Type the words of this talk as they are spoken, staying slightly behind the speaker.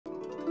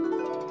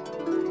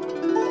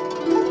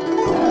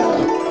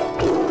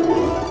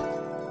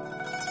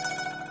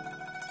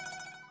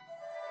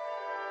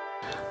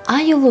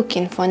you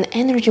looking for an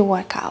energy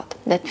workout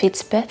that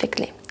fits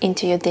perfectly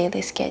into your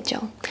daily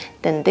schedule?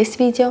 Then this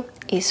video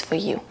is for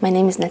you. My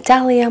name is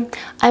Natalia.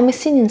 I'm a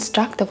senior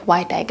instructor of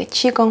White Tiger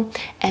Qigong,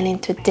 and in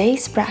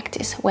today's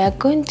practice we are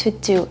going to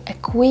do a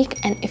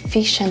quick and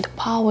efficient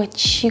power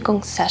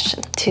Qigong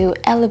session to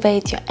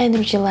elevate your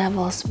energy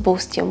levels,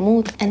 boost your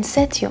mood, and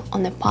set you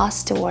on a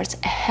path towards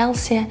a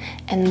healthier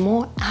and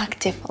more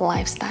active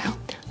lifestyle.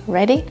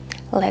 Ready?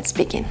 Let's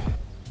begin.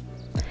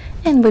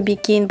 And we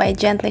begin by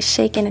gently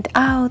shaking it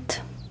out,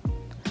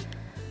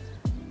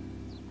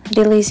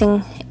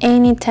 releasing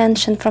any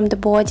tension from the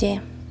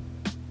body,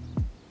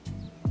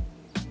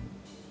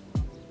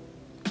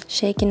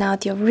 shaking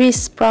out your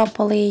wrists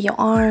properly, your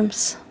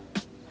arms.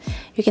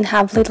 You can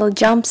have little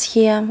jumps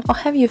here, or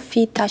have your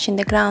feet touching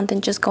the ground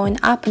and just going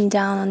up and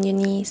down on your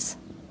knees.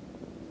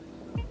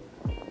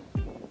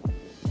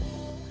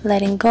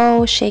 Letting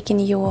go, shaking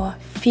your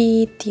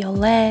feet, your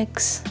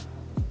legs.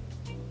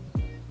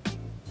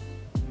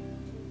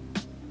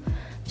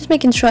 Just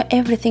making sure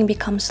everything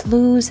becomes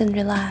loose and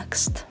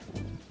relaxed.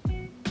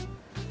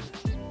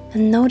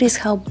 And notice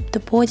how the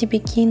body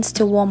begins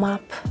to warm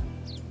up.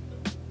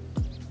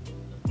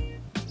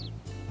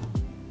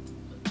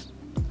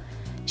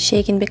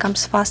 Shaking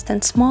becomes fast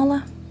and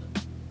smaller.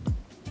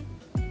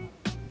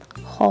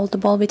 Hold the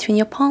ball between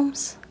your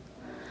palms.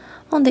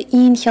 On the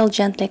inhale,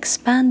 gently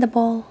expand the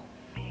ball.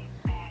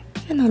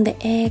 And on the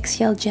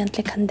exhale,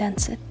 gently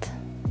condense it.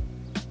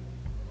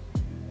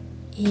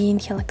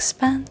 Inhale,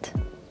 expand.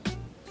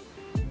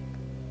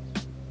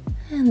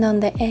 And on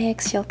the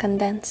exhale,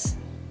 condense.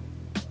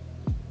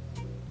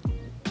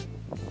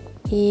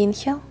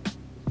 Inhale.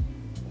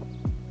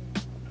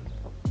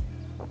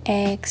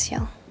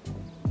 Exhale.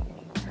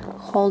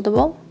 Hold the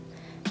ball.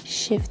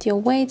 Shift your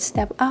weight,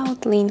 step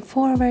out, lean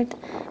forward,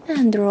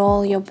 and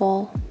roll your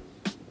ball.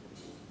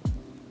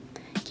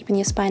 Keeping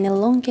your spine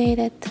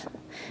elongated,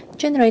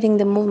 generating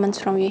the movements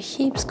from your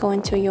hips,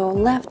 going to your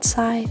left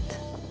side,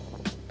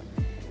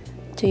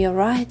 to your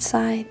right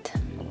side.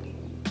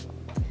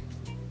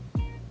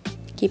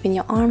 Keeping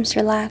your arms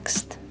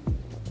relaxed.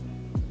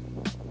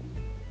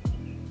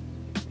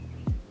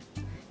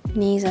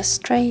 Knees are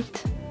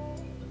straight.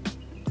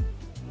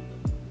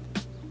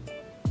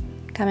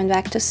 Coming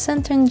back to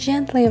center and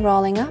gently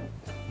rolling up.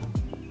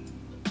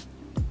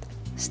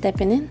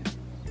 Stepping in.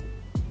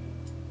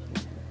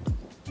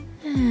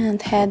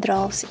 And head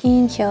rolls.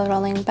 Inhale,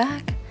 rolling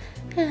back.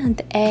 And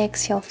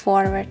exhale,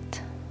 forward.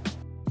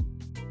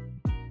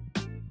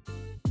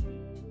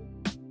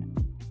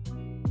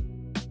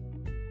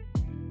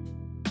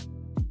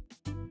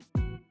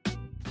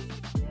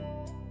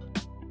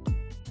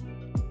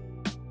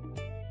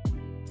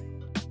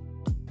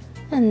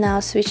 And now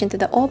switching to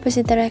the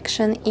opposite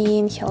direction,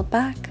 inhale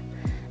back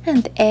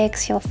and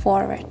exhale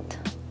forward.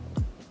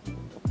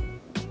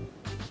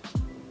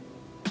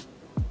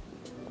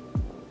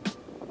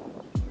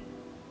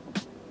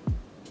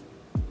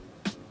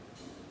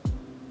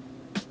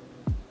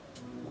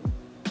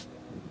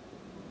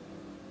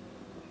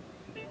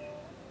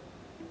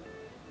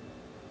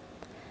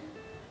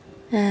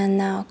 And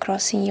now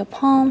crossing your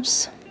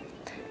palms,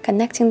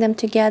 connecting them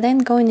together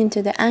and going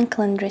into the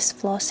ankle and wrist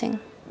flossing.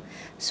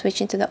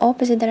 Switching to the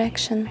opposite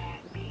direction.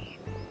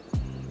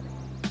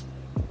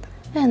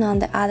 And on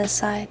the other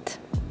side.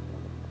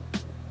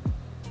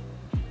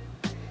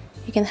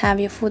 You can have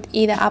your foot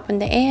either up in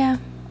the air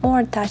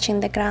or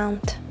touching the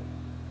ground.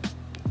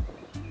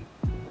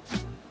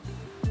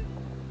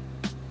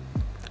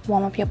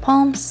 Warm up your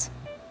palms.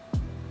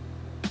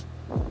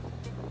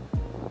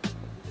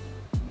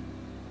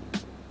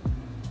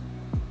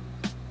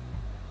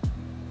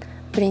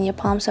 Bring your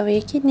palms over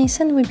your kidneys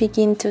and we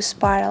begin to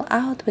spiral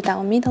out with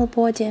our middle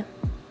body.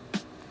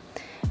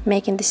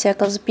 Making the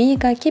circles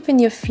bigger, keeping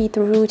your feet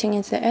rooting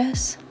into the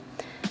earth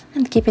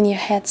and keeping your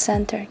head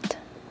centered.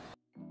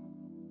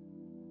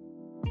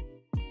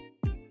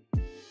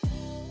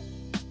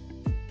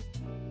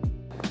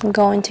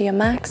 Go into your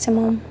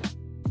maximum.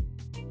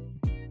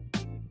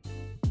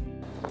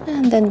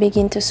 And then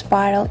begin to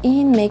spiral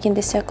in, making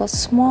the circles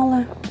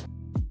smaller.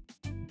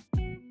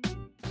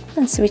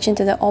 And switching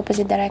to the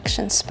opposite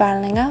direction,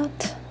 spiraling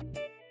out.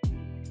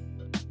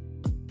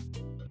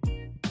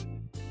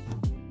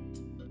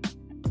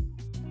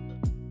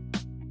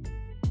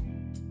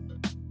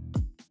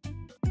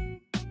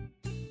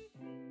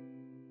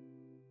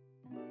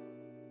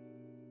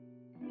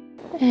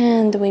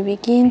 And we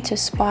begin to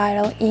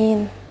spiral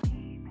in.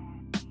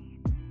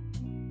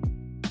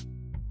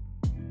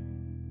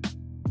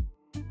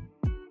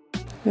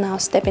 Now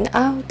stepping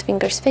out,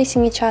 fingers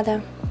facing each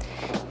other.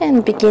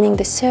 And beginning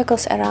the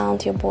circles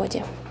around your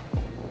body.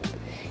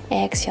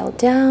 Exhale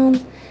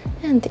down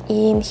and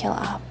inhale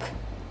up.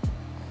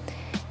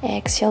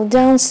 Exhale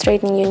down,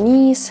 straightening your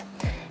knees.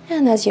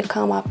 And as you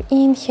come up,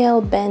 inhale,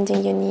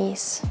 bending your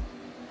knees.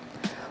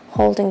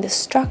 Holding the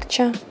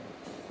structure.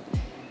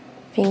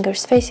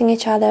 Fingers facing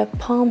each other,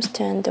 palms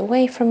turned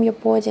away from your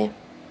body.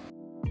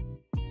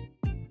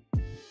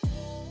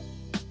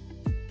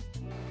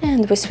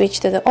 And we switch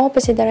to the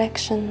opposite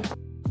direction.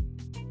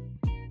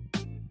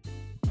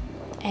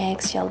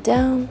 exhale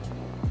down,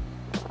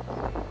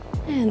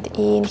 and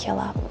inhale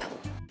up.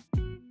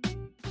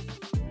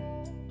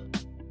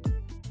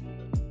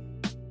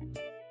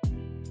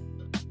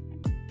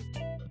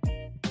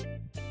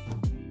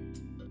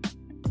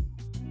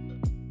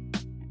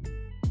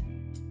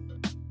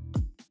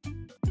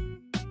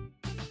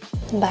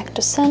 Back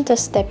to center,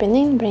 stepping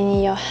in,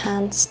 bringing your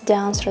hands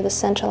down through the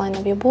center line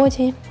of your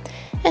body,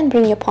 and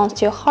bring your palms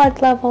to your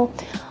heart level,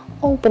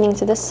 opening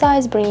to the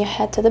sides, bring your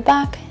head to the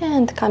back,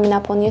 and coming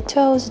up on your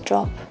toes,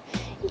 drop.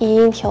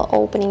 Inhale,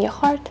 opening your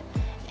heart.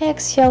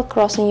 Exhale,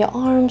 crossing your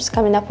arms,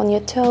 coming up on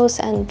your toes,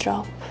 and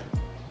drop.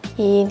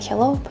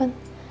 Inhale, open,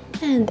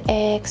 and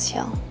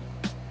exhale,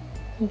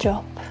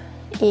 drop.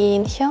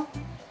 Inhale,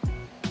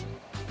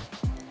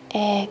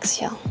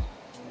 exhale.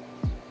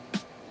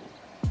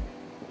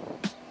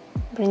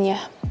 Bring your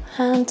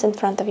hands in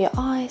front of your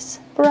eyes,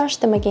 brush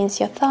them against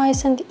your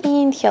thighs, and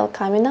inhale,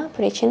 coming up,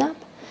 reaching up.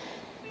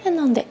 And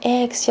on the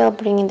exhale,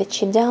 bringing the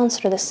chi down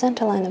through the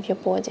center line of your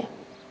body.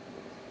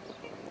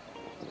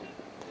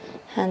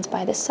 Hands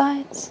by the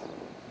sides.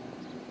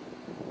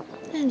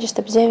 And just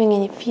observing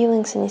any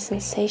feelings, any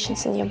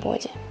sensations in your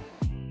body.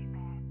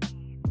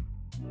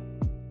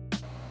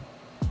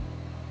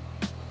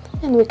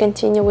 And we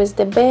continue with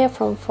the bear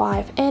from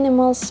 5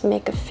 animals.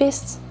 Make a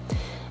fist.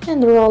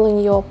 And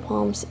rolling your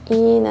palms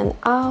in and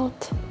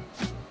out.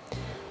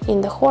 In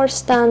the horse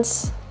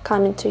stance,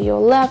 coming to your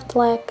left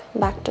leg,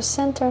 back to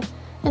center,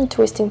 and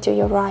twisting to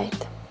your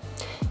right.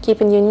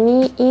 Keeping your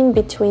knee in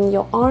between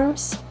your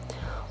arms,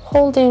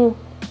 holding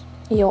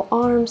your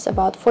arms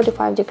about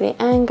 45-degree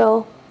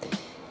angle,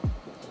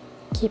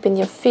 keeping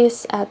your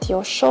fists at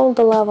your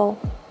shoulder level.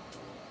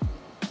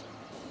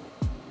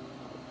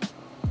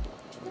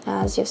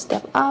 As you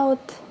step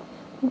out,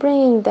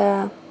 bringing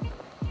the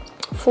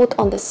foot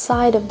on the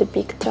side of the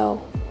big toe,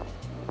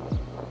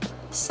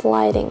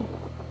 sliding.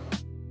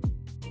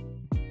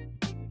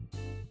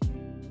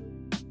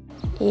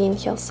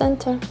 Inhale,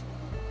 center,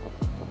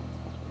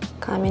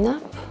 coming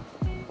up,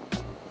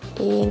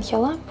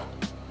 inhale up,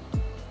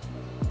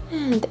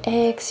 and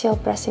exhale,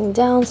 pressing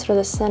down through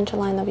the center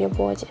line of your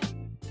body.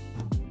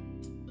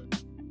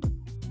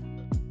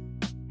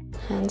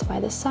 Hands by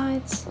the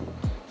sides,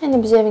 and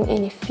observing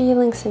any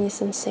feelings, any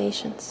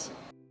sensations.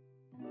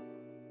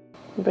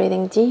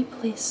 Breathing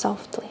deeply,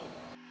 softly.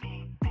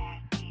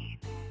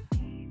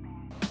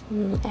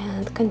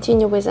 And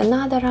continue with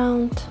another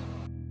round.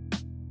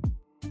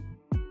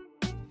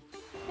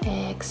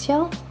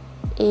 Exhale,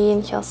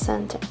 inhale,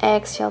 center.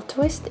 Exhale,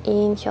 twist,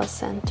 inhale,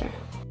 center.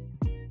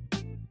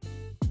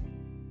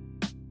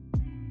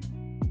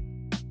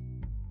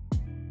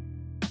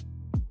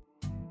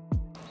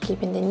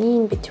 Keeping the knee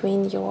in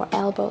between your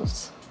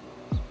elbows.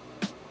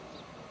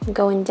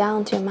 Going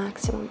down to your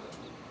maximum.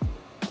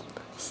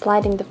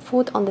 Sliding the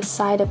foot on the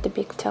side of the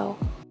big toe.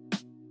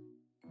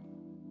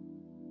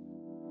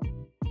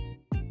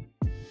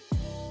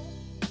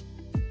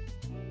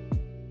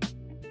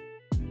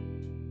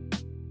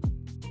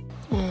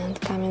 And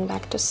coming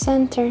back to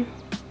center.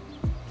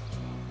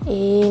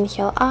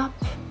 Inhale up.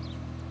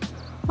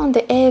 On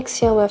the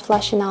exhale, we're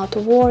flushing out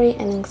worry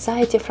and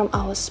anxiety from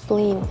our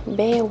spleen.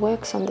 Bear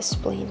works on the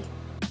spleen.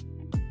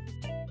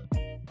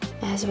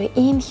 As we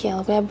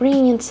inhale, we are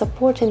bringing in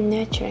support and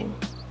nurturing.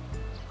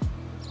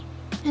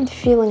 And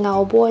filling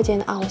our body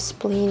and our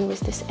spleen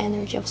with this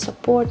energy of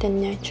support and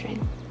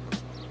nurturing.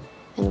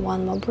 And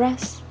one more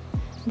breath,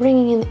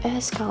 bringing in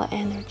earth color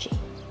energy.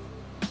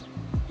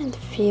 And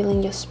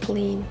filling your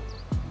spleen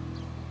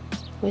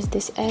with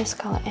this earth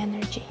color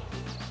energy.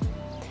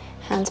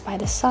 Hands by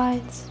the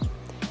sides,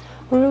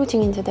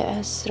 rooting into the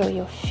earth through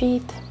your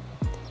feet.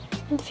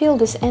 And feel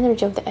this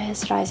energy of the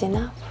earth rising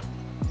up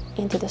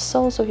into the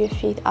soles of your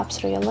feet, up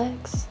through your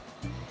legs.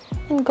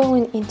 And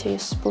going into your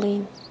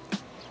spleen.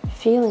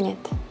 Feeling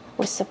it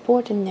with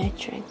support and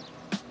nurturing.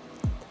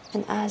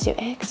 And as you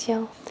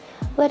exhale,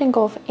 letting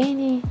go of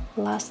any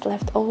last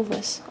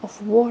leftovers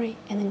of worry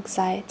and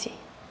anxiety.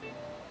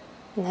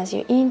 And as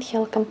you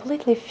inhale,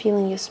 completely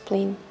filling your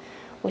spleen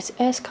with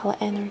earth color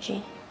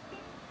energy,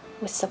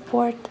 with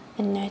support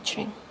and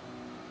nurturing.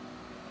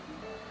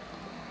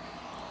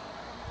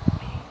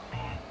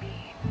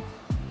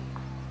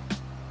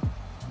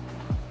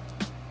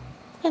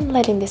 And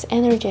letting this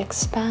energy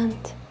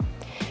expand,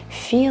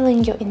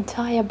 feeling your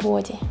entire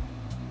body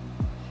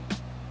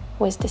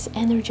with this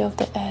energy of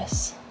the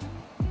earth,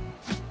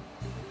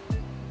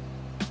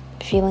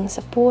 feeling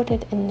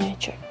supported and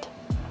nurtured.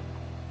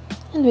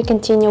 And we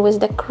continue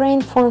with the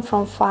crane form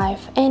from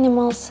 5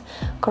 animals,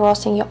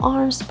 crossing your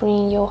arms,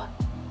 bringing your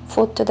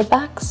foot to the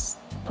back,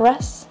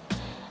 press,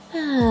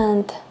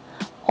 and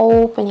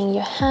opening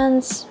your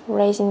hands,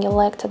 raising your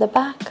leg to the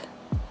back,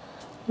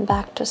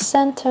 back to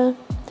center,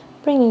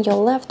 bringing your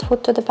left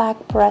foot to the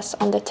back, press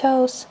on the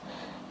toes,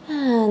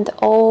 and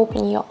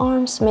open your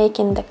arms,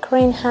 making the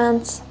crane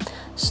hands,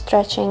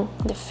 stretching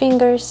the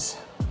fingers,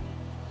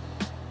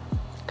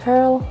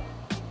 curl,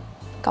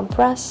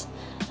 compress,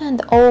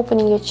 and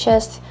opening your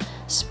chest,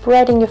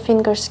 spreading your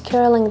fingers,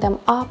 curling them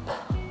up,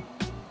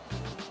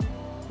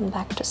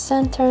 back to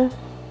center,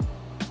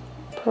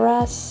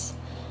 press,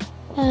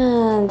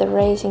 and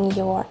raising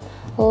your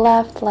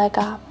left leg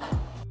up.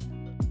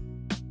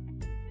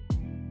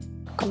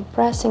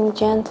 Compressing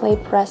gently,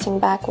 pressing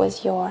back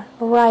with your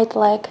right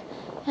leg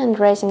and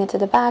raising it to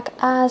the back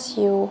as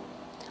you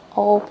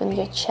open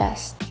your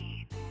chest.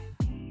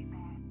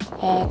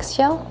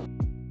 Exhale.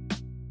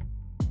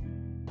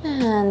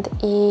 And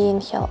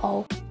inhale,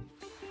 open.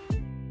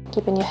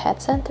 Keeping your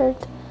head centered.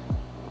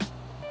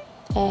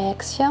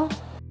 Exhale.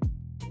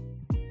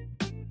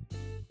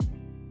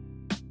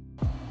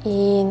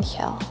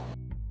 Inhale.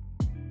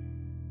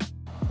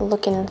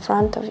 Looking in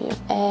front of you.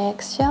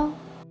 Exhale.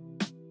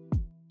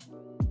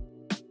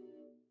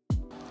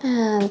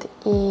 And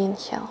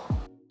inhale.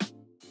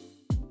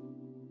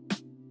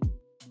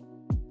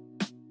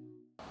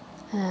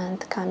 And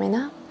coming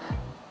up.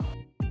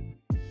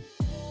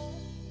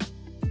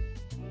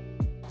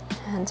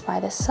 Hands by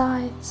the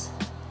sides.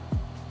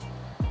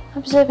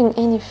 Observing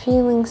any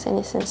feelings,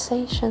 any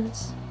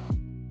sensations.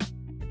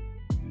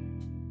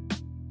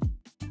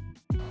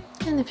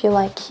 And if you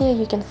like here,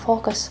 you can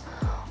focus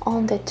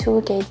on the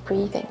two-gate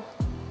breathing.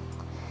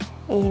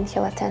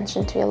 Inhale,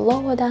 attention to your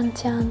lower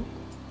dantian.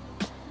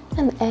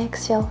 And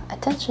exhale,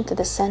 attention to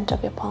the center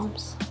of your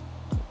palms.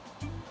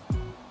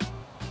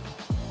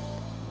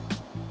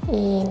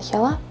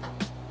 Inhale up.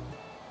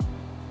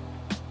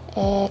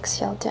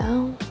 Exhale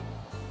down.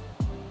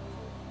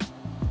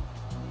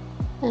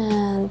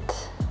 And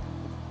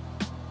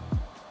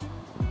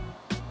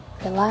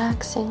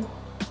relaxing,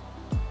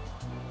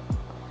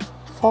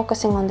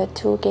 focusing on the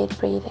two-gate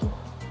breathing.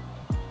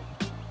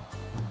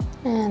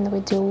 And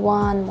we do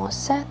one more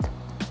set.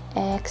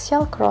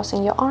 Exhale,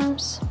 crossing your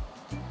arms.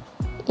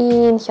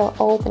 Inhale,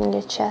 opening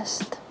your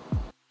chest.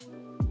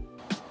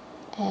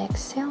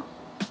 Exhale.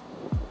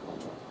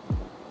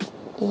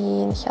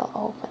 Inhale,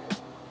 open.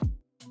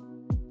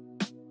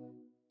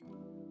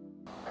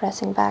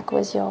 Pressing back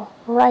with your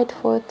right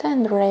foot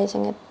and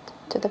raising it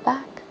to the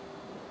back.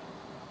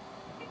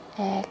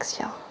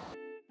 Exhale.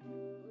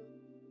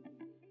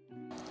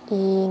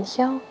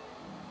 Inhale.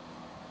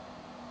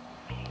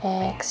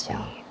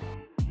 Exhale.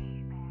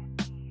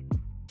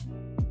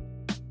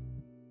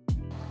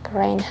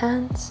 Crane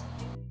hands.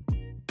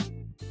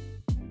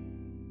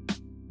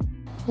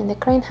 In the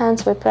crane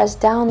hands, we press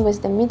down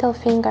with the middle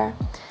finger,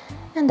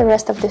 and the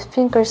rest of the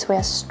fingers we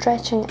are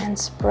stretching and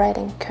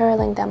spreading,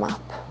 curling them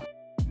up.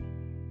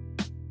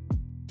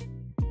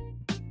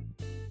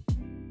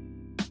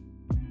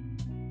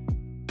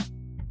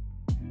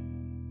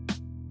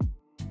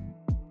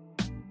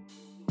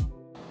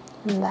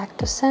 And back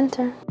to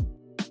center.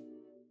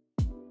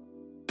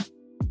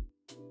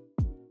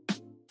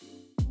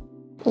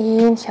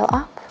 Inhale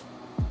up.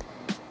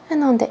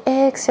 And on the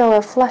exhale,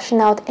 we're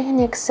flushing out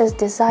any excess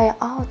desire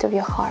out of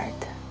your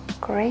heart.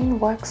 Crane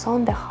works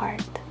on the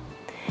heart.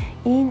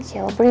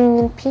 Inhale, bringing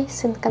in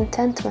peace and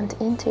contentment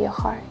into your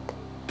heart.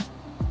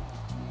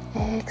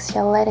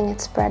 Exhale, letting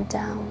it spread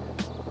down.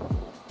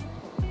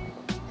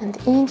 And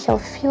inhale,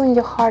 filling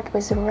your heart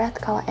with red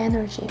color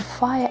energy,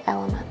 fire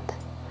element.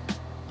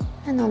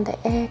 And on the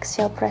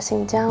exhale,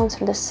 pressing down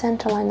through the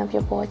center line of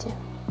your body.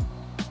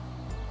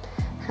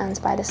 Hands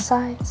by the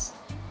sides.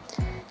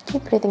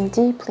 Keep breathing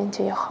deeply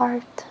into your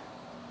heart.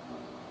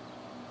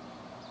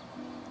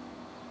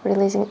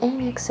 Releasing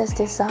any excess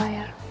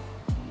desire.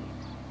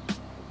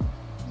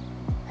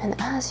 And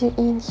as you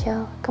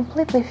inhale,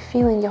 completely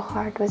filling your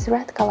heart with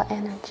red color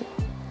energy,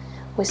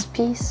 with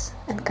peace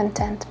and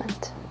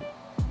contentment.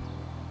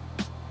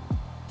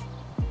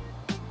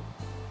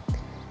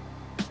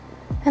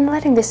 And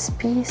letting this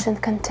peace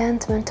and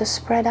contentment to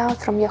spread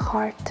out from your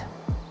heart,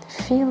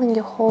 feeling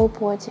your whole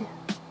body,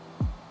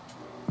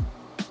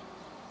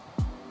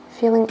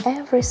 feeling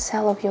every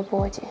cell of your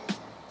body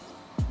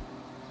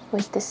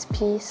with this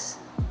peace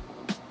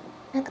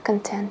and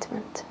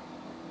contentment.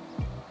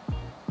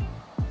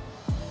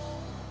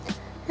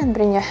 And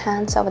bring your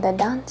hands over the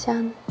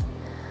dantian.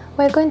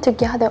 We're going to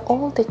gather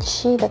all the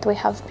chi that we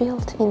have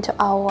built into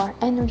our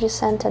energy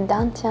center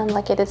dantian,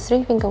 like it is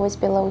 3 fingers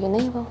below your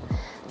navel,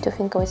 2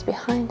 fingers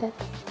behind it.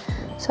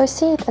 So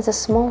see it as a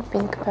small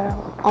pink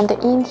pearl. On the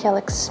inhale,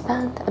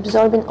 expand,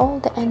 absorbing all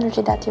the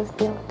energy that you've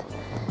built.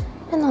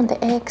 And on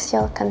the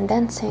exhale,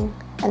 condensing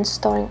and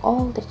storing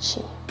all the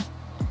chi.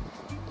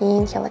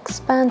 Inhale,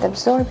 expand,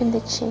 absorbing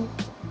the chi.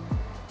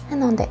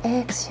 And on the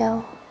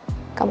exhale,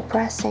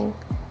 compressing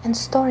and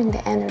storing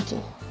the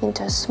energy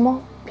into a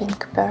small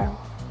pink pearl.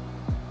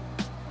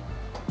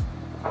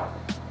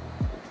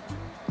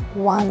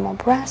 One more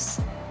breath,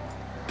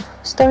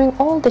 storing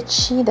all the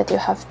chi that you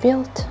have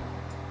built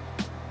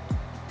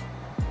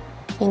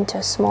into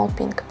a small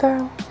pink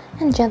pearl,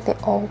 and gently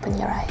open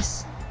your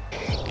eyes.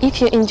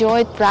 If you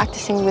enjoyed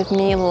practicing with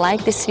me,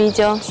 like this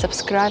video,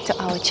 subscribe to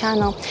our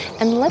channel,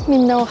 and let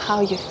me know how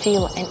you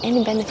feel and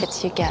any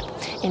benefits you get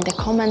in the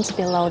comments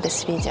below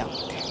this video.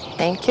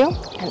 Thank you,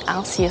 and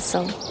I'll see you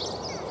soon.